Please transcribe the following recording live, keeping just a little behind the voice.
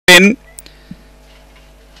in.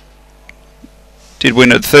 Did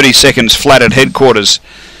win at 30 seconds flat at headquarters.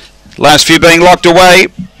 Last few being locked away.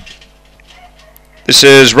 This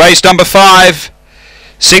is race number 5.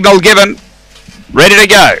 Signal given. Ready to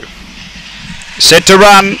go. Set to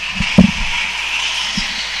run.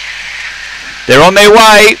 They're on their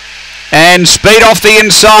way. And speed off the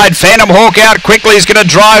inside. Phantom Hawk out quickly. He's going to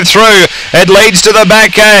drive through. It leads to the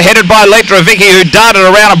back, headed by Electra Vicky, who darted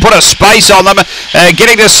around and put a space on them.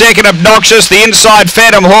 Getting to second, Obnoxious. The inside,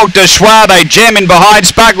 Phantom Hawk, de Schwa. They jam in behind.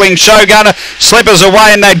 Sparkling Shogun slippers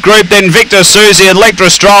away in that group. Then Victor Susie and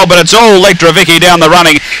Electra Stroll, but it's all Electra Vicky down the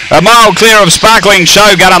running. A mile clear of Sparkling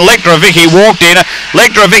Shogun, and Electra Vicky walked in.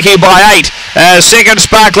 Electra Vicky by 8. Second,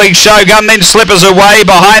 Sparkling Shogun, then slippers away.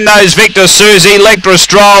 Behind those, Victor Susie, Electra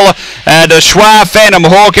Stroll, de Schwa, Phantom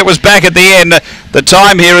Hawk. It was back at the end. The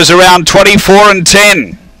time here is around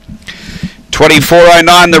 24:10.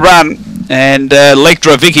 24:09 the run. And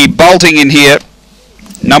Electra Vicky bolting in here.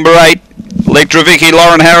 Number 8, Electra Vicky,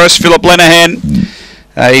 Lauren Harris, Philip Lenahan.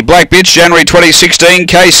 A black bitch, January 2016,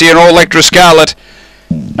 Casey and all Electra Scarlet.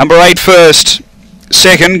 Number 8 first.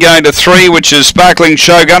 Second, going to 3, which is Sparkling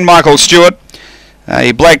Shogun, Michael Stewart.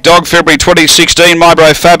 A black dog, February 2016,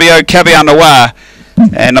 Mybro Fabio, Caviar Noir.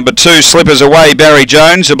 And number 2, Slippers Away, Barry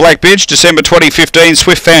Jones. A black bitch, December 2015,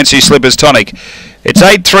 Swift Fancy Slippers Tonic. It's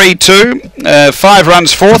 8-3-2, 5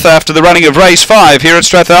 runs fourth after the running of race 5 here at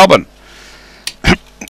Strathalbyn.